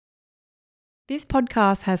This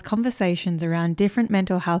podcast has conversations around different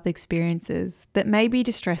mental health experiences that may be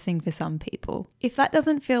distressing for some people. If that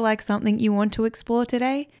doesn't feel like something you want to explore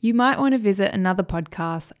today, you might want to visit another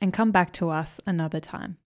podcast and come back to us another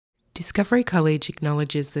time. Discovery College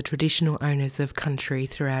acknowledges the traditional owners of country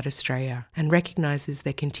throughout Australia and recognises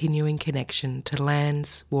their continuing connection to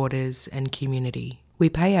lands, waters and community. We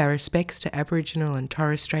pay our respects to Aboriginal and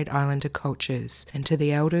Torres Strait Islander cultures and to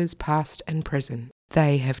the elders past and present.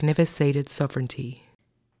 They have never ceded sovereignty.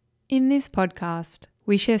 In this podcast,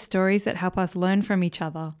 we share stories that help us learn from each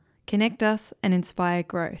other, connect us and inspire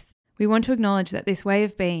growth. We want to acknowledge that this way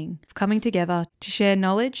of being, of coming together to share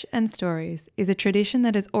knowledge and stories, is a tradition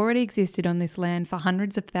that has already existed on this land for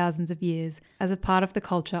hundreds of thousands of years as a part of the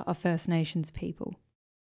culture of First Nations people.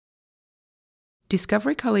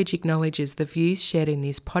 Discovery College acknowledges the views shared in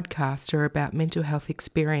this podcast are about mental health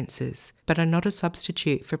experiences, but are not a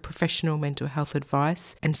substitute for professional mental health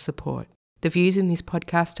advice and support. The views in this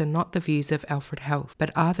podcast are not the views of Alfred Health,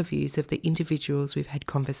 but are the views of the individuals we've had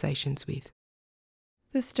conversations with.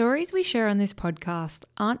 The stories we share on this podcast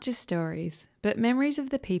aren't just stories, but memories of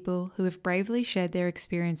the people who have bravely shared their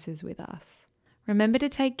experiences with us. Remember to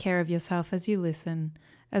take care of yourself as you listen,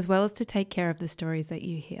 as well as to take care of the stories that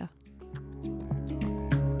you hear.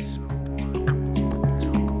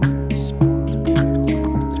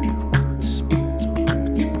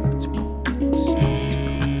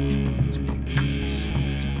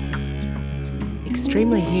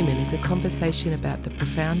 Extremely Human is a conversation about the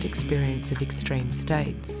profound experience of extreme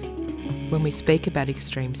states. When we speak about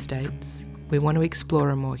extreme states, we want to explore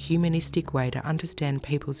a more humanistic way to understand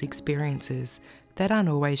people's experiences that aren't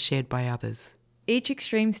always shared by others. Each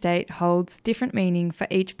extreme state holds different meaning for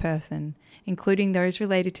each person, including those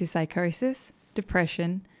related to psychosis,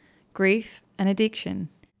 depression, grief, and addiction.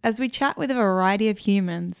 As we chat with a variety of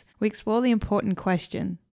humans, we explore the important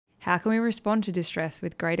question: how can we respond to distress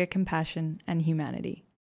with greater compassion and humanity?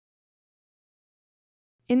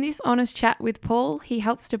 In this honest chat with Paul, he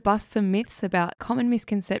helps to bust some myths about common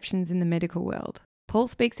misconceptions in the medical world. Paul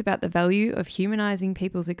speaks about the value of humanizing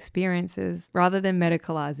people's experiences rather than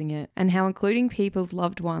medicalising it, and how including people's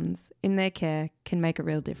loved ones in their care can make a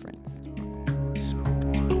real difference.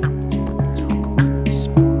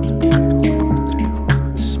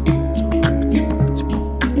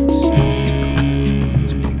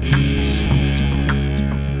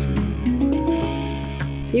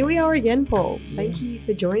 Here we are again, Paul. Thank you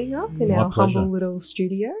for joining us in our humble little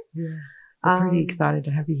studio. Yeah, we're pretty excited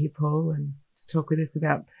to have you here, Paul, and to talk with us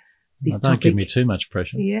about this topic. Don't give me too much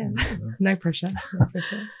pressure. Yeah, no pressure. No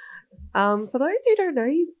pressure. For those who don't know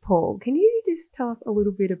you, Paul, can you just tell us a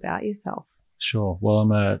little bit about yourself? Sure. Well,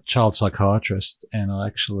 I'm a child psychiatrist, and I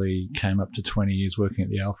actually came up to 20 years working at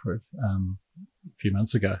the Alfred a few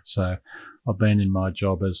months ago. So I've been in my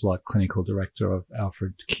job as like clinical director of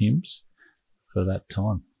Alfred Kim's for that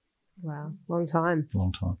time. Wow, long time.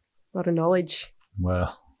 Long time. A lot of knowledge.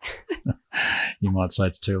 Well, you might say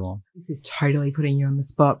it's too long. This is totally putting you on the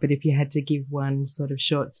spot, but if you had to give one sort of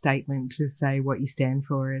short statement to say what you stand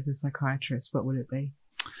for as a psychiatrist, what would it be?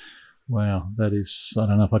 Wow, that is, I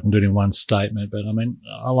don't know if I can do it in one statement, but I mean,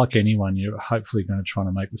 like anyone, you're hopefully going to try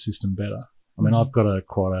to make the system better. I mean, I've got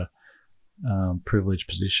quite a privileged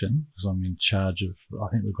position because I'm in charge of, I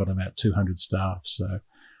think we've got about 200 staff, so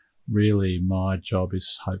really my job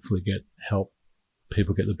is hopefully help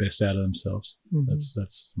people get the best out of themselves. Mm-hmm.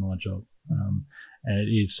 That's my job. And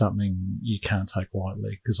it is something you can't take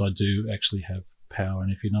lightly because I do actually have power,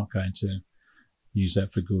 and if you're not going to use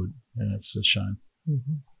that for good, then it's a shame.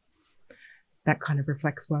 Mm-hmm. That kind of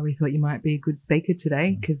reflects why we thought you might be a good speaker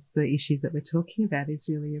today, because the issues that we're talking about is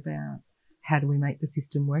really about how do we make the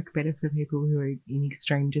system work better for people who are in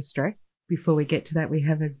extreme distress. Before we get to that, we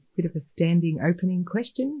have a bit of a standing opening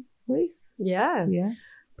question, Lise. Yeah.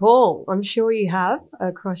 Paul, I'm sure you have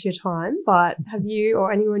across your time, but have you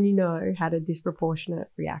or anyone you know had a disproportionate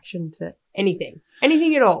reaction to anything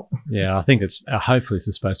at all? Yeah, I think it's hopefully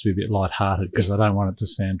it's supposed to be a bit lighthearted because I don't want it to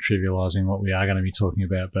sound trivialising what we are going to be talking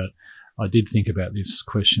about, but I did think about this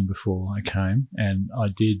question before I came, and I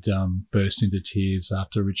did burst into tears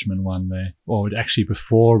after Richmond won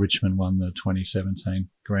before Richmond won the 2017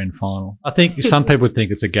 grand final. I think some people would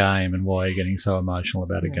think it's a game and why are you getting so emotional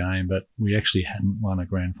about a game, but we actually hadn't won a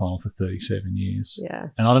grand final for 37 years. Yeah.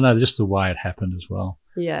 And I don't know, just the way it happened as well.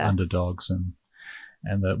 Yeah. Underdogs and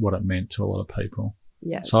what it meant to a lot of people.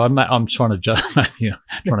 Yeah. So I'm trying to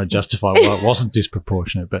justify why it wasn't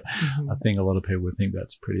disproportionate, but I think a lot of people would think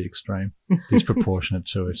that's pretty extreme, disproportionate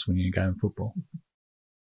to a swinging game of football.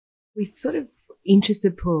 We're sort of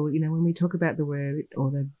interested, Paul, when we talk about the word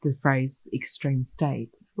or the phrase extreme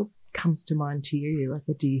states, what comes to mind to you? Like,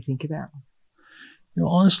 what do you think about?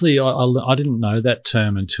 Honestly, I didn't know that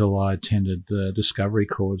term until I attended the discovery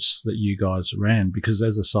course that you guys ran, because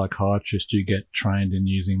as a psychiatrist, you get trained in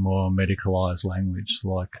using more medicalised language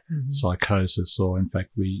like psychosis, or in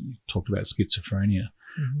fact, we talked about schizophrenia.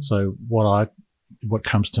 So what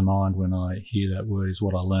comes to mind when I hear that word is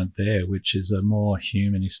what I learnt there, which is a more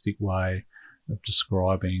humanistic way of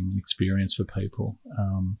describing experience for people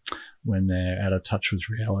when they're out of touch with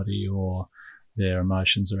reality, or their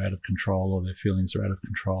emotions are out of control, or their feelings are out of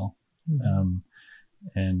control.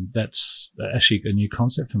 And that's actually a new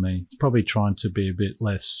concept for me. It's probably trying to be a bit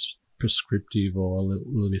less prescriptive, or a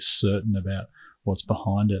little bit certain about what's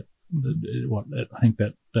behind it. I think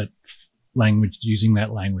that language, using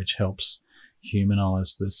that language, helps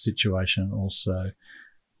humanise the situation, and also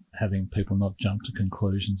having people not jump to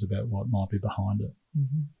conclusions about what might be behind it.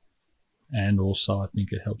 And also I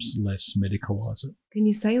think it helps less medicalise it. Can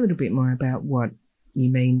you say a little bit more about what you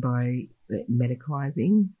mean by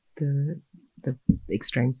medicalising the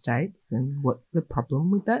extreme states, and what's the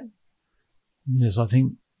problem with that? Yes, I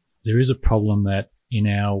think there is a problem that in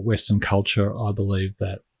our Western culture, I believe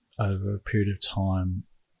that over a period of time,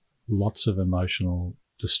 lots of emotional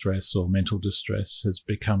distress or mental distress has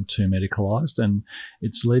become too medicalised, and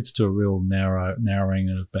it leads to a real narrowing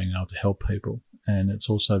of being able to help people. And it's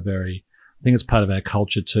also I think it's part of our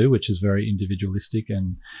culture too, which is very individualistic,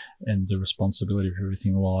 and the responsibility of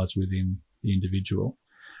everything lies within the individual.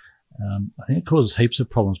 I think it causes heaps of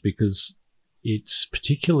problems because it's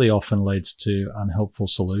particularly often leads to unhelpful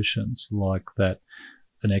solutions, like that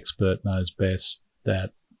an expert knows best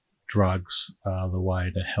that drugs are the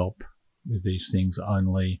way to help with these things,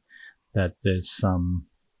 only that there's some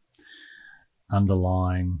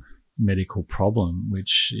underlying medical problem,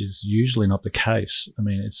 which is usually not the case. I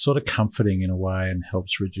mean, it's sort of comforting in a way and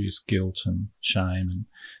helps reduce guilt and shame and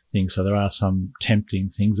things. So there are some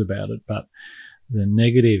tempting things about it, but the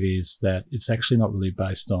negative is that it's actually not really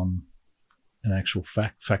based on an actual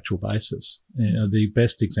factual basis. The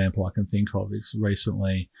best example I can think of is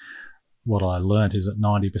recently what I learned is that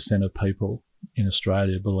 90% of people in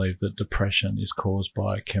Australia believe that depression is caused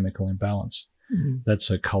by a chemical imbalance. That's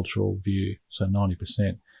a cultural view, so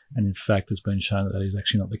 90%. And in fact, it's been shown that is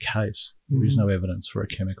actually not the case. There is no evidence for a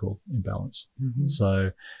chemical imbalance.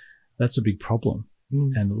 So that's a big problem.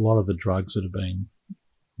 And a lot of the drugs that have been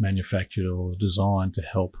manufactured or designed to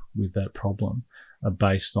help with that problem are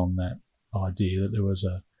based on that idea that there was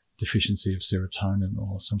a deficiency of serotonin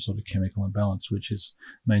or some sort of chemical imbalance, which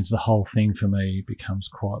means the whole thing for me becomes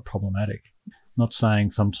quite problematic. Not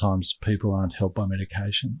saying sometimes people aren't helped by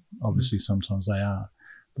medication. Obviously, sometimes they are.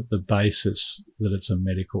 But the basis that it's a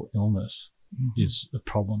medical illness is a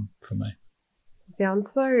problem for me. It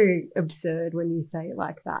sounds so absurd when you say it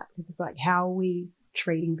like that, because it's like, how are we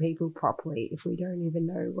treating people properly if we don't even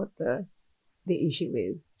know what the issue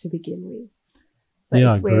is to begin with? But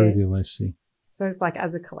I agree with you, Lucy. So it's like,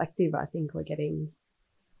 as a collective, I think we're getting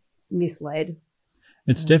misled.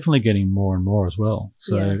 It's definitely getting more and more as well.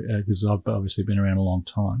 So, because I've obviously been around a long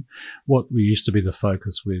time, what we used to be the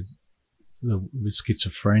focus with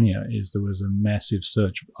schizophrenia is there was a massive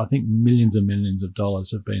search. I think millions and millions of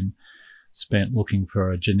dollars have been spent looking for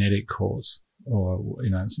a genetic cause, or,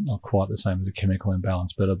 it's not quite the same as a chemical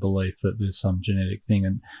imbalance, but a belief that there's some genetic thing,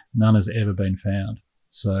 and none has ever been found.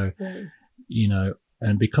 So,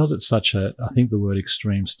 and because it's I think the word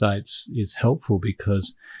extreme states is helpful,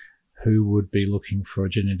 because who would be looking for a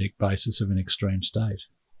genetic basis of an extreme state?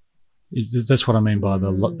 That's what I mean by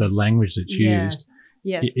the language that's used.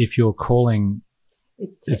 Yes. If you're calling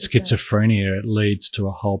it schizophrenia, it leads to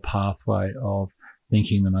a whole pathway of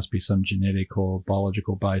thinking there must be some genetic or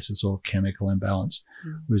biological basis or chemical imbalance.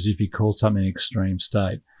 Whereas if you call something an extreme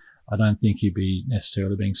state, I don't think you'd be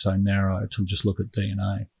necessarily being so narrow to just look at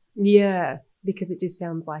DNA. Yeah, because it just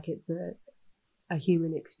sounds like it's a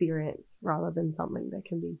human experience rather than something that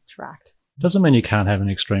can be tracked. Doesn't mean you can't have an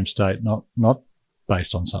extreme state not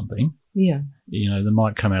based on something. Yeah. They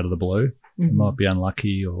might come out of the blue. You might be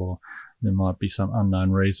unlucky, or there might be some unknown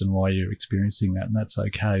reason why you're experiencing that, and that's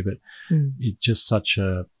okay. But it's just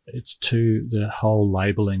the whole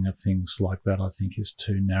labelling of things like that, I think, is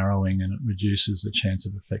too narrowing, and it reduces the chance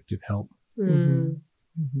of effective help. Is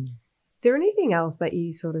there anything else that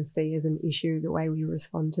you sort of see as an issue, the way we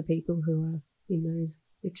respond to people who are in those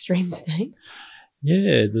extreme states?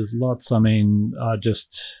 Yeah, there's lots. I mean, I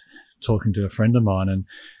just talking to a friend of mine, and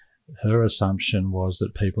her assumption was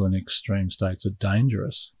that people in extreme states are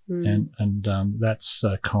dangerous. And that's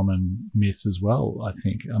a common myth as well, I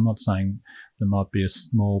think. I'm not saying there might be a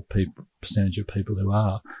small percentage of people who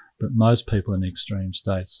are, but most people in extreme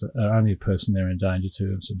states are only a person they're in danger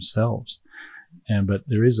to is themselves. But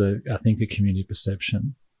there is I think a community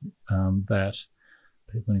perception that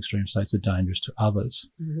people in extreme states are dangerous to others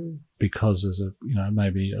because there's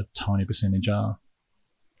maybe a tiny percentage are.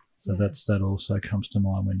 So that also comes to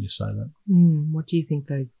mind when you say that. What do you think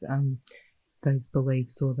those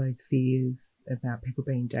beliefs or those fears about people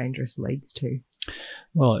being dangerous leads to?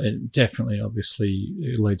 Well, it definitely, obviously,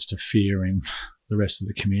 it leads to fear in the rest of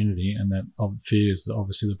the community, and that fear is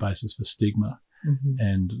obviously the basis for stigma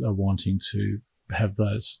and wanting to have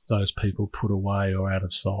those people put away or out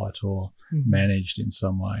of sight or managed in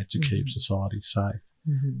some way to keep society safe.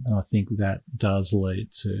 And I think that does lead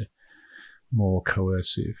to more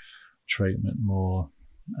coercive treatment, more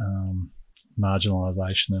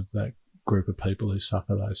marginalisation of that group of people who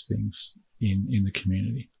suffer those things in the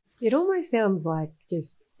community. It almost sounds like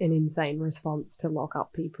just an insane response to lock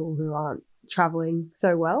up people who aren't travelling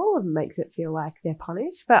so well. It makes it feel like they're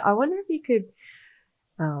punished. But I wonder if you could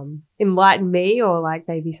enlighten me or like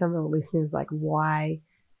maybe some of the listeners, like why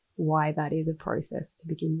that is a process to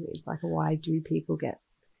begin with. Like why do people get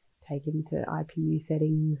taken to IPU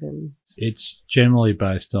settings? And it's generally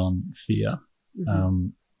based on fear.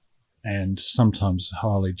 And sometimes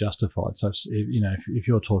highly justified. So, if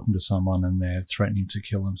you're talking to someone and they're threatening to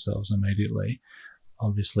kill themselves immediately,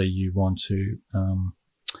 obviously you want to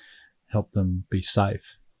help them be safe.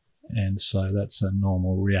 And so that's a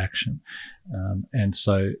normal reaction. And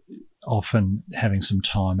so often having some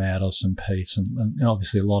time out or some peace, and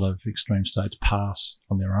obviously a lot of extreme states pass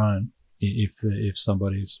on their own if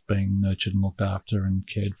somebody's being nurtured and looked after and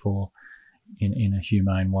cared for in a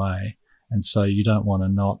humane way. And so you don't want to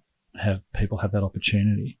not have people have that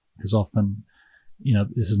opportunity, because often,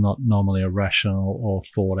 this is not normally a rational or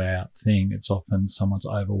thought out thing. It's often someone's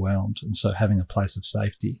overwhelmed. And so having a place of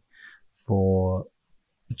safety for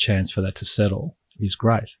a chance for that to settle is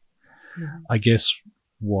great. I guess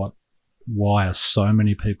why are so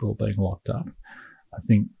many people being locked up? I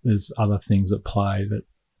think there's other things at play that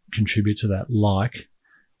contribute to that, like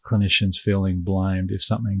clinicians feeling blamed if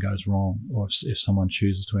something goes wrong or if someone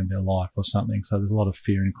chooses to end their life or something. So there's a lot of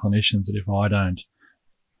fear in clinicians that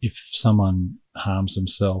if someone harms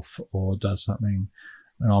themselves or does something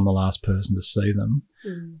and I'm the last person to see them,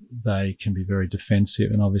 they can be very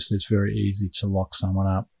defensive. And obviously it's very easy to lock someone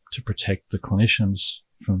up to protect the clinicians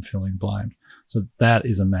from feeling blamed. So that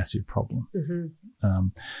is a massive problem.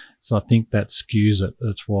 So I think that skews it.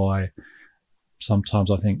 That's why sometimes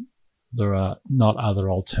I think there are not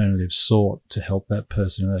other alternatives sought to help that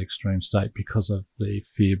person in that extreme state because of the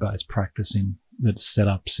fear-based practicing that's set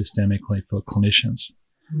up systemically for clinicians.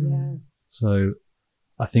 So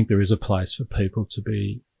I think there is a place for people to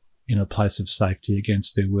be in a place of safety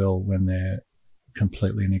against their will when they're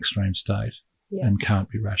completely in extreme state and can't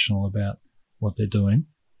be rational about what they're doing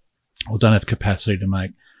or don't have capacity to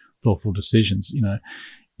make thoughtful decisions,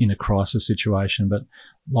 in a crisis situation. But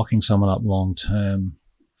locking someone up long term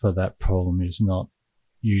for that problem is not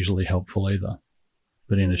usually helpful either.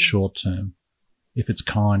 But in a short term, if it's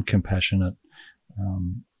kind, compassionate,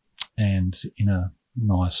 and in a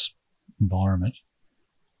nice environment,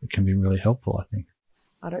 it can be really helpful, I think.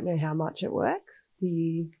 I don't know how much it works. Do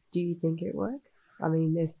you think it works? I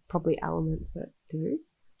mean, there's probably elements that do.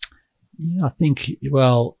 Yeah, I think,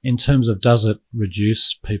 well, in terms of does it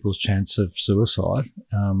reduce people's chance of suicide,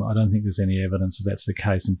 I don't think there's any evidence that that's the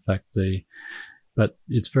case. In fact, but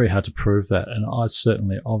it's very hard to prove that. And I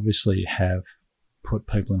certainly obviously have put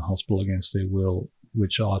people in hospital against their will,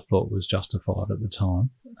 which I thought was justified at the time,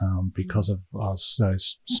 because I was so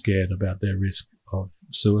scared about their risk of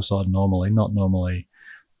suicide not normally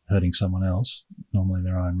hurting someone else, normally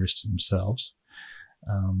their own risk to themselves.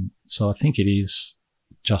 So I think it is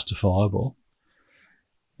justifiable,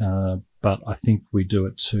 but I think we do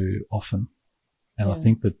it too often. And I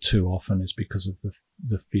think that too often is because of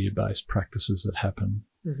the fear-based practices that happen,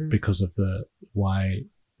 because of the way,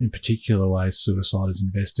 in particular way, suicide is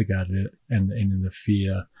investigated and in the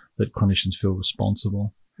fear that clinicians feel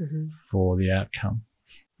responsible for the outcome.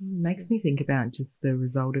 Makes me think about just the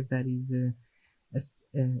result of that is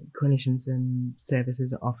clinicians and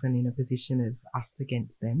services are often in a position of us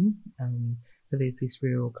against them. So there's this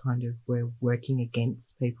real kind of we're working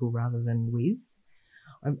against people rather than with.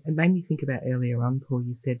 It made me think about earlier on, Paul,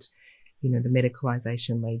 you said, the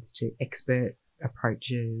medicalisation leads to expert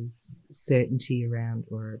approaches, certainty around,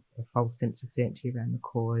 or a false sense of certainty around the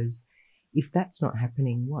cause. If that's not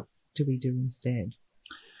happening, what do we do instead?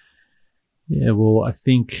 Yeah, well, I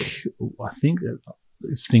think that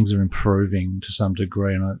things are improving to some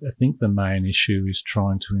degree, and I think the main issue is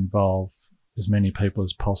trying to involve as many people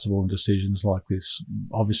as possible in decisions like this.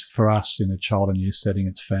 Obviously, for us in a child and youth setting,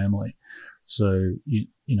 it's family. So,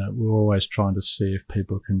 we're always trying to see if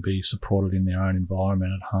people can be supported in their own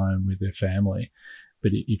environment at home with their family.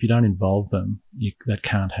 But if you don't involve them, that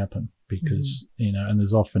can't happen because, and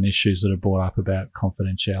there's often issues that are brought up about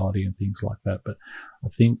confidentiality and things like that. But I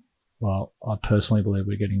think, I personally believe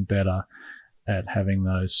we're getting better at having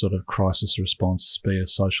those sort of crisis response be a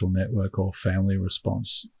social network or family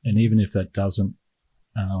response. And even if that doesn't,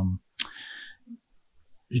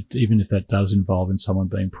 even if that does involve in someone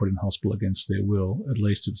being put in hospital against their will, at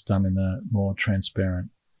least it's done in a more transparent,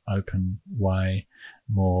 open way,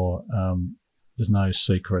 more, there's no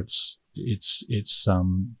secrets. It's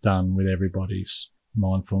done with everybody's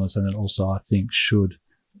mindfulness, and it also, I think, should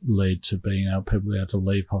lead to people able to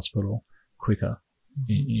leave hospital quicker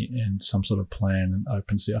in some sort of plan and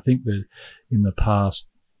openness. I think that in the past,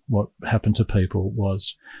 what happened to people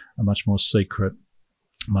was a much more secret,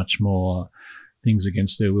 much more things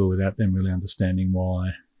against their will without them really understanding why.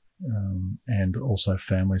 And also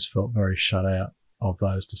families felt very shut out of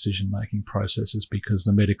those decision-making processes because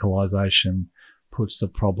the medicalisation puts the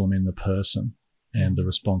problem in the person and the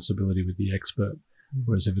responsibility with the expert.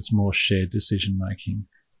 Whereas if it's more shared decision-making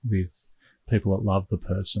with people that love the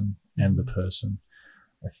person and the person,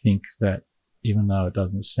 I think that even though it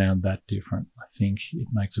doesn't sound that different, I think it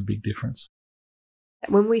makes a big difference.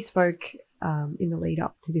 When we spoke in the lead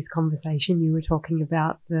up to this conversation, you were talking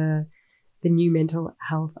about the new Mental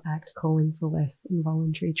Health Act calling for less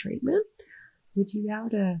involuntary treatment. Would you be able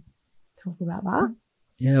to talk about that?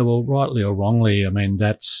 Yeah, well, rightly or wrongly, I mean,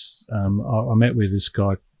 that's, I met with this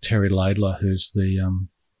guy, Terry Laidler, who's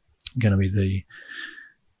going to be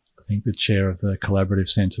I think the chair of the Collaborative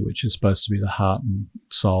Centre, which is supposed to be the heart and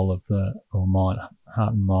soul of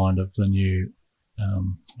heart and mind of the new,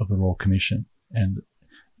 of the Royal Commission. And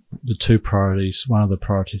the two priorities, one of the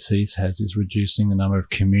priorities he has is reducing the number of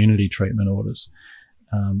community treatment orders.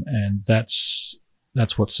 And that's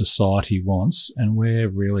what society wants. And where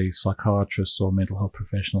really psychiatrists or mental health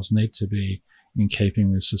professionals need to be in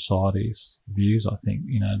keeping with society's views, I think,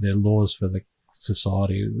 they're laws for the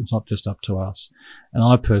society. It's not just up to us. And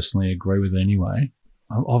I personally agree with it anyway.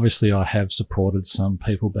 Obviously, I have supported some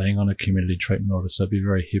people being on a community treatment order, so it'd be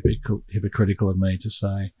very hypocritical of me to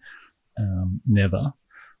say never.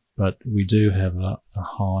 But we do have a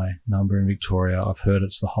high number in Victoria. I've heard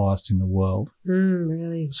it's the highest in the world.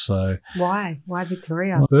 Really? So why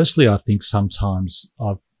Victoria? Well, firstly, I think sometimes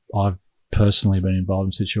I've personally been involved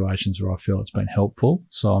in situations where I feel it's been helpful.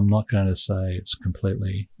 So I'm not going to say it's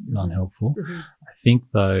completely unhelpful. I think,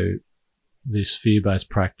 though, this fear-based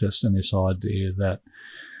practice and this idea that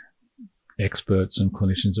experts and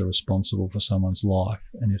clinicians are responsible for someone's life,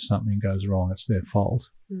 and if something goes wrong, it's their fault,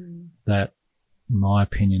 that, in my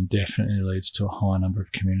opinion, definitely leads to a high number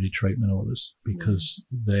of community treatment orders because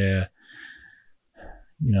they're,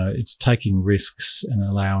 it's taking risks and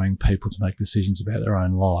allowing people to make decisions about their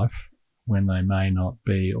own life when they may not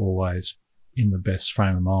be always in the best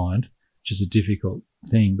frame of mind, which is a difficult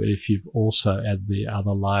thing. But if you've also add the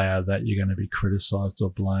other layer that you're going to be criticised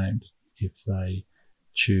or blamed if they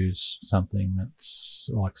choose something that's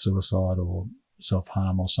like suicide or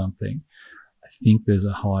self-harm or something, I think there's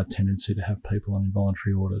a higher tendency to have people on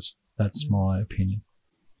involuntary orders. That's my opinion.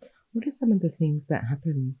 What are some of the things that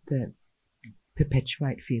happen that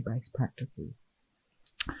perpetuate fear-based practices?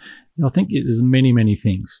 I think there's many, many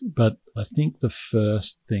things, but I think the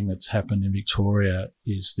first thing that's happened in Victoria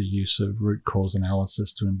is the use of root cause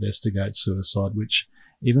analysis to investigate suicide, which,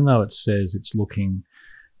 even though it says it's looking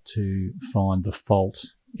to find the fault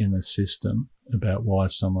in the system about why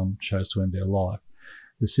someone chose to end their life,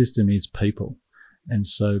 the system is people. And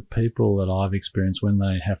so people that I've experienced, when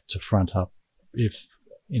they have to front up, if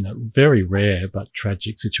in a very rare but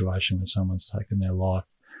tragic situation where someone's taken their life,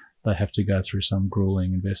 they have to go through some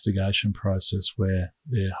grueling investigation process where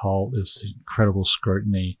there's incredible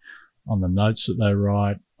scrutiny on the notes that they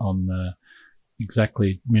write, on the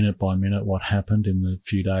exactly minute by minute what happened in the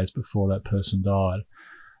few days before that person died.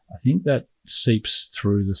 I think that seeps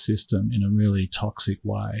through the system in a really toxic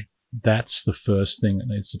way. That's the first thing that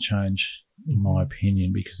needs to change, in my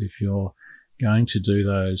opinion, because if you're going to do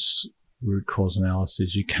those root cause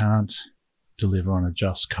analyses, you can't deliver on a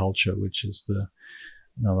just culture, which is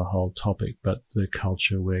another whole topic, but the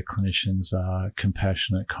culture where clinicians are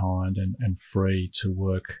compassionate, kind, and free to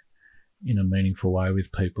work in a meaningful way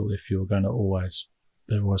with people. If you're going to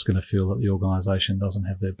they're always going to feel that the organisation doesn't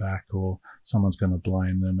have their back or someone's going to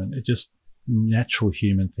blame them. And it just, natural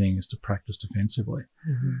human thing is to practice defensively.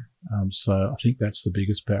 So I think that's the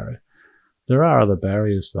biggest barrier. There are other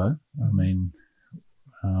barriers though. I mean,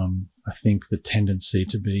 I think the tendency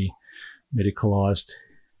to be medicalised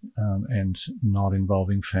and not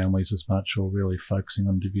involving families as much or really focusing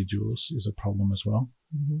on individuals is a problem as well.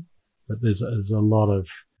 Mm-hmm. But there's a lot of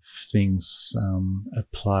things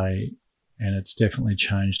at play, and it's definitely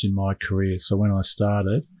changed in my career. So when I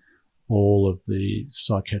started, all of the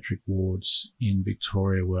psychiatric wards in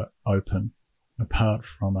Victoria were open, apart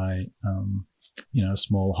from a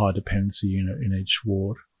small high dependency unit in each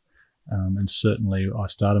ward. And certainly I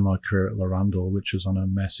started my career at Larundel, which was on a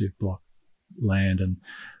massive block land, and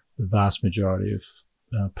the vast majority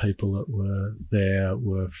of people that were there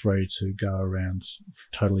were free to go around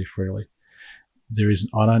totally freely.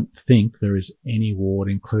 I don't think there is any ward,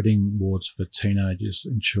 including wards for teenagers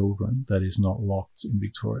and children, that is not locked in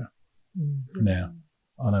Victoria. Mm-hmm. Now,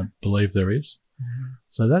 I don't believe there is. Mm-hmm.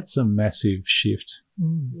 So that's a massive shift.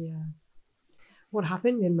 Yeah. What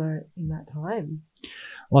happened in that time?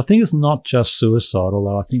 Well, I think it's not just suicide,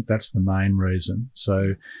 although I think that's the main reason.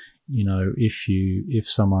 So, if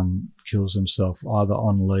someone kills themselves either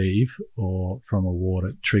on leave or from a ward,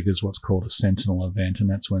 it triggers what's called a sentinel event, and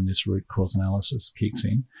that's when this root cause analysis kicks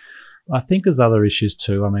in. I think there's other issues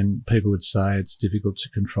too. I mean, people would say it's difficult to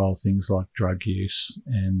control things like drug use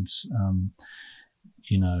and,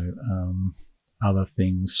 other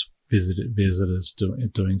things, visitors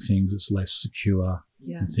doing things that's less secure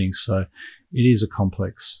and things. So it is a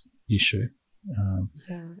complex issue.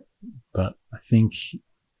 But I think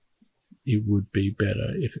it would be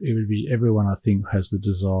better if it would be everyone, I think, has the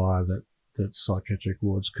desire that psychiatric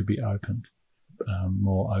wards could be opened,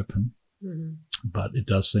 more open. Mm-hmm. But it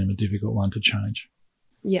does seem a difficult one to change.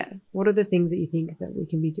 Yeah. What are the things that you think that we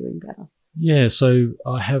can be doing better? Yeah, so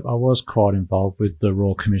I was quite involved with the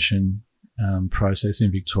Royal Commission process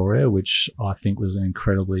in Victoria, which I think was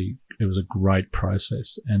it was a great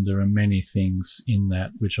process, and there are many things in that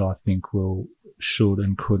which I think should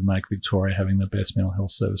and could make Victoria having the best mental health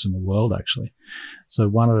service in the world, actually. So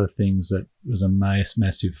one of the things that was a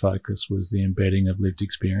massive focus was the embedding of lived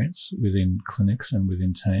experience within clinics and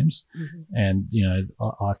within teams. Mm-hmm. And,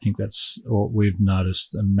 I think we've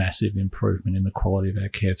noticed a massive improvement in the quality of our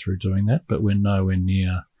care through doing that, but we're nowhere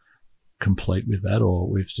near complete with that, or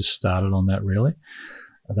we've just started on that really.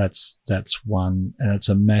 That's one, and it's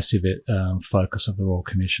a massive focus of the Royal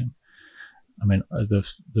Commission. I mean,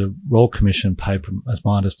 the Royal Commission paper, as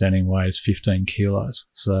my understanding, weighs 15 kilos.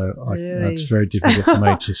 So really? It's very difficult for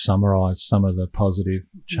me to summarise some of the positive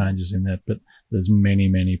changes in that, but there's many,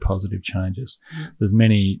 many positive changes. There's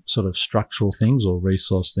many sort of structural things or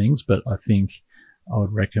resource things, but I think I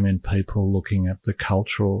would recommend people looking at the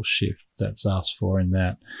cultural shift that's asked for in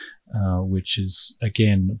that, which is,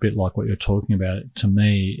 again, a bit like what you're talking about. To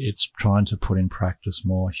me, it's trying to put in practice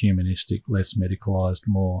more humanistic, less medicalised,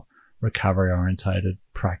 more recovery-orientated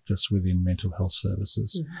practice within mental health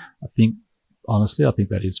services. Mm-hmm. I think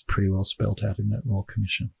that is pretty well spelt out in that Royal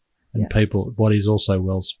Commission. And what is also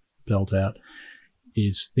well spelt out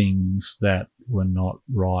is things that were not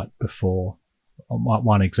right before.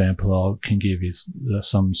 One example I can give is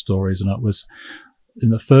some stories, and it was in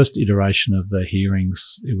the first iteration of the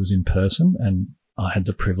hearings, it was in person, and I had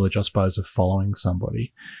the privilege, I suppose, of following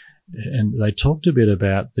somebody. And they talked a bit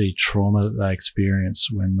about the trauma that they experienced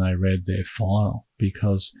when they read their file,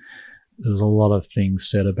 because there was a lot of things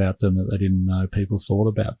said about them that they didn't know people thought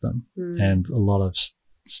about them, and a lot of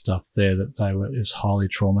stuff there that is highly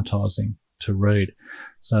traumatizing to read.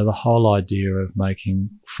 So the whole idea of making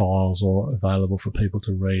files or available for people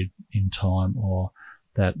to read in time, or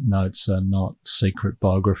that notes are not secret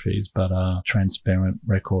biographies but are transparent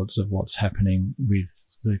records of what's happening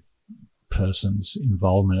with the person's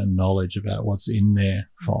involvement and knowledge about what's in their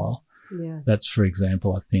file. Yeah. That's, for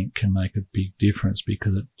example, I think can make a big difference,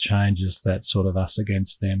 because it changes that sort of us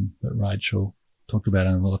against them that Rachel talked about.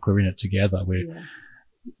 And look, we're in it together.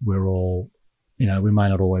 We're all, we may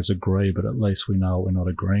not always agree, but at least we know what we're not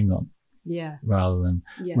agreeing on. Yeah. Rather than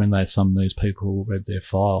when some of these people read their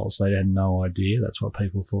files, they had no idea that's what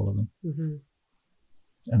people thought of them. Mm-hmm.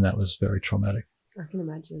 And that was very traumatic. I can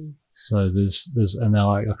imagine. So there's, and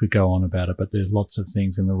now I could go on about it, but there's lots of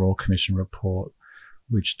things in the Royal Commission report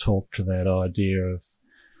which talk to that idea of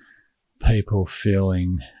people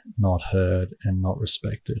feeling not heard and not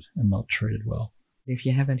respected and not treated well. If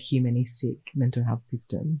you have a humanistic mental health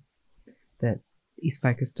system that is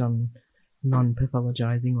focused on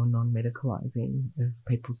non-pathologizing or non-medicalising of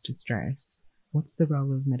people's distress, what's the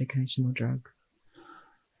role of medication or drugs?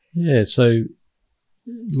 Yeah, so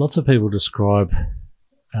lots of people describe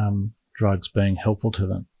drugs being helpful to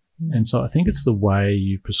them. And so I think it's the way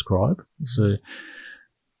you prescribe. So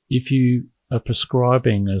if you are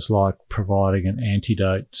prescribing as like providing an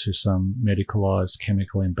antidote to some medicalised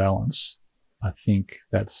chemical imbalance, I think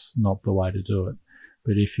that's not the way to do it.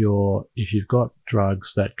 But if you've got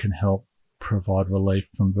drugs that can help provide relief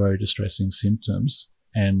from very distressing symptoms,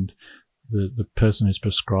 and the person who's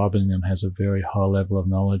prescribing them has a very high level of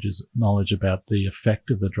knowledge about the effect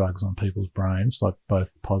of the drugs on people's brains, like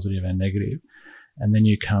both positive and negative, and then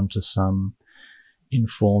you come to some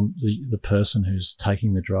the person who's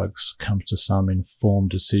taking the drugs comes to some informed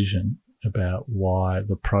decision about why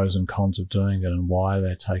the pros and cons of doing it and why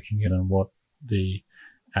they're taking it and what the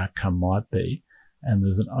outcome might be. And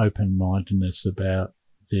there's an open-mindedness about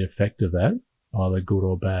the effect of that, either good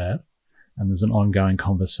or bad. And there's an ongoing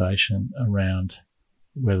conversation around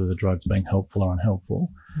whether the drug's being helpful or unhelpful.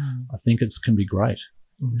 I think it can be great.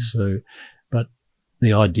 So, but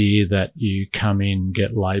the idea that you come in,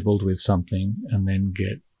 get labelled with something, and then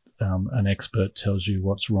get an expert tells you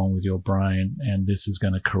what's wrong with your brain and this is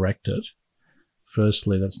going to correct it.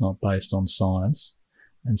 Firstly, that's not based on science.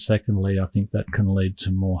 And secondly, I think that can lead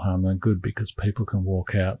to more harm than good, because people can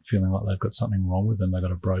walk out feeling like they've got something wrong with them. They've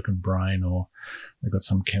got a broken brain or they've got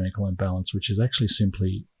some chemical imbalance, which is actually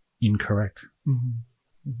simply incorrect.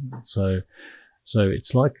 So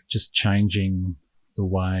it's like just changing the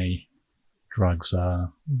way drugs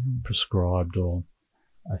are prescribed, or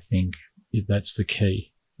I think that's the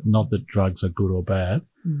key. Not that drugs are good or bad.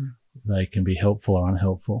 They can be helpful or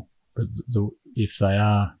unhelpful. But if they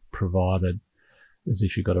are provided as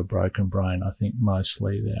if you've got a broken brain, I think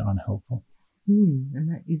mostly they're unhelpful.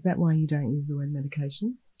 And is that why you don't use the word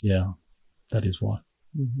medication? Yeah, that is why.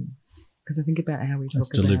 Because I think about how we talk about...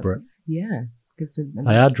 It's deliberate. Yeah.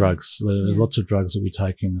 They are drugs. There's lots of drugs that we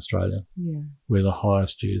take in Australia. Yeah. We're the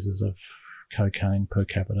highest users of cocaine per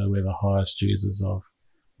capita. We're the highest users of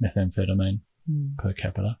methamphetamine per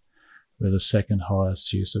capita. We're the second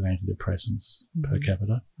highest use of antidepressants per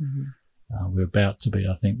capita. We're about to be,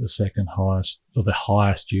 I think, the second highest, or the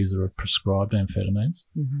highest user of prescribed amphetamines.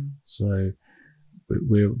 So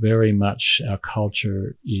we're very much, our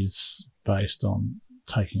culture is based on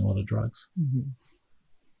taking a lot of drugs.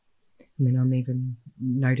 I mean, I'm even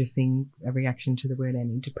noticing a reaction to the word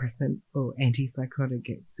antidepressant or antipsychotic.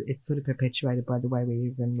 It's sort of perpetuated by the way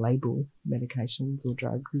we even label medications or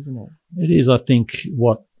drugs, isn't it? It is. I think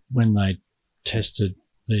when they tested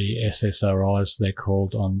the SSRIs, they're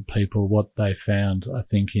called, on people, what they found, I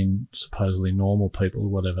think, in supposedly normal people,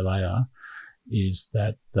 whatever they are, is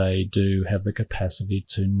that they do have the capacity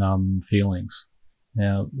to numb feelings.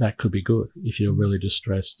 Now, that could be good. If you're really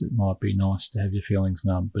distressed, it might be nice to have your feelings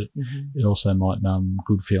numb, but it also might numb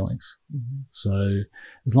good feelings. So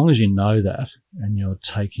as long as you know that and you're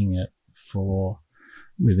taking it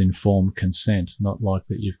with informed consent, not like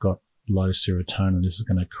that you've got low serotonin, this is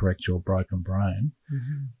going to correct your broken brain,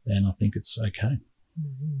 then I think it's okay.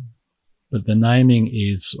 But the naming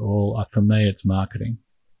is all, for me, it's marketing.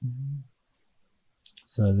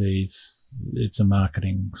 So it's a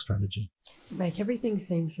marketing strategy. Make everything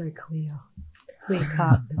seem so clear. Clear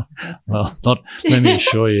cut. Well, let me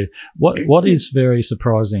assure you. What is very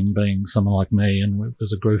surprising, being someone like me, and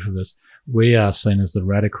there's a group of us, we are seen as the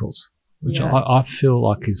radicals, which I feel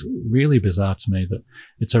like is really bizarre to me, that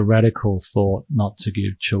it's a radical thought not to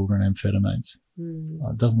give children amphetamines.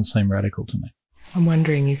 It doesn't seem radical to me. I'm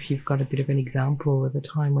wondering if you've got a bit of an example of a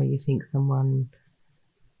time where you think someone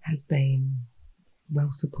has been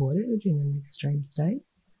well supported in an extreme state.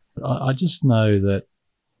 I just know that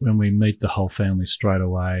when we meet the whole family straight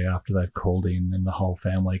away after they've called in, and the whole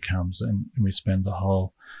family comes, and we spend the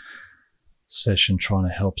whole session trying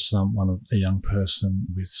to help a young person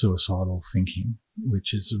with suicidal thinking,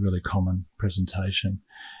 which is a really common presentation.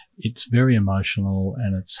 It's very emotional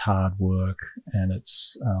and it's hard work, and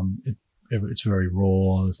it's very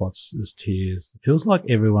raw. There's tears. It feels like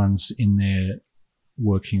everyone's in there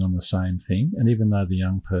working on the same thing. And even though the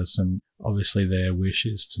young person, obviously their wish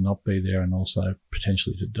is to not be there and also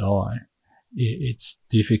potentially to die, it's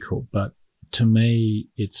difficult. But to me,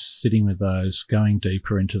 it's sitting with those, going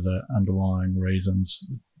deeper into the underlying reasons,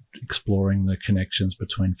 exploring the connections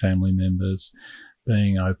between family members,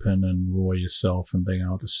 being open and raw yourself, and being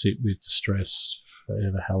able to sit with distress for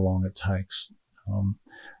how long it takes.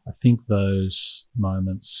 I think those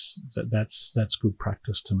moments, that's good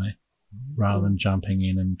practice to me, rather than jumping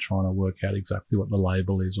in and trying to work out exactly what the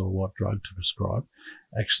label is or what drug to prescribe.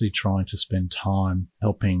 Actually trying to spend time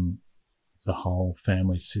helping the whole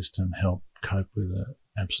family system help cope with an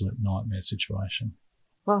absolute nightmare situation.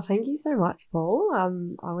 Well, thank you so much, Paul.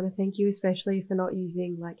 I want to thank you especially for not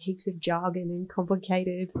using like heaps of jargon and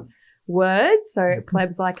complicated words so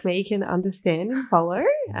plebs like me can understand and follow,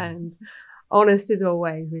 and honest as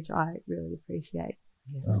always, which I really appreciate.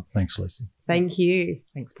 Oh, thanks, Lucy. Thank you.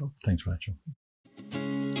 Thanks, Paul. Thanks, Rachel.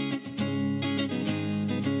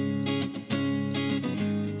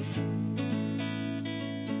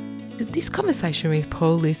 This conversation with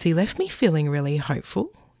Paul, Lucy, left me feeling really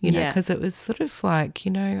hopeful, because it was sort of like,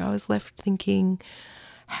 I was left thinking,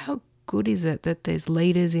 how good is it that there's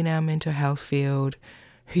leaders in our mental health field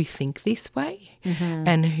who think this way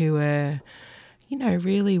and who are,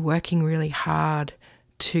 really working really hard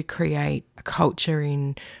to create a culture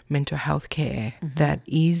in mental health care that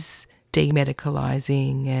is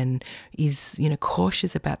demedicalising and is,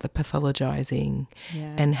 cautious about the pathologising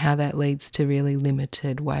and how that leads to really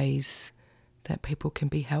limited ways that people can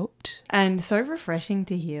be helped. And so refreshing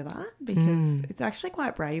to hear that, because it's actually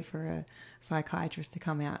quite brave for a psychiatrist to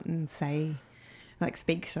come out and say,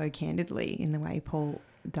 speak so candidly in the way Paul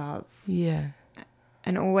does. Yeah.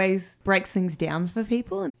 And always breaks things down for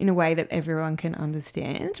people in a way that everyone can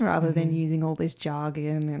understand, rather than using all this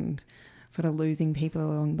jargon and sort of losing people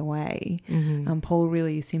along the way. Paul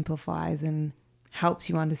really simplifies and helps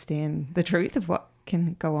you understand the truth of what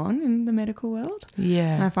can go on in the medical world.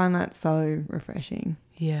 Yeah. And I find that so refreshing.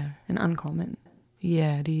 Yeah. And uncommon.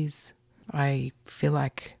 Yeah, it is. I feel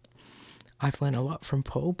like I've learned a lot from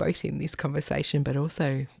Paul, both in this conversation but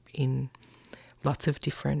also in lots of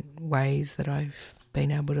different ways that I've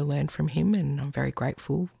been able to learn from him, and I'm very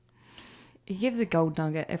grateful. He gives a gold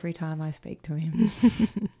nugget every time I speak to him.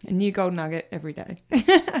 A new gold nugget every day.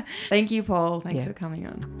 Thank you, Paul. Thanks for coming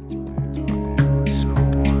on.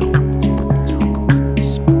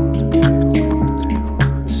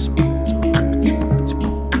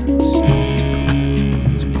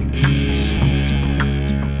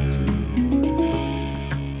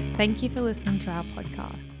 Thank you for listening to our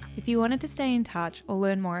podcast. If you wanted to stay in touch or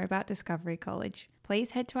learn more about Discovery College,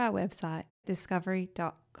 please head to our website,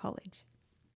 discovery.college.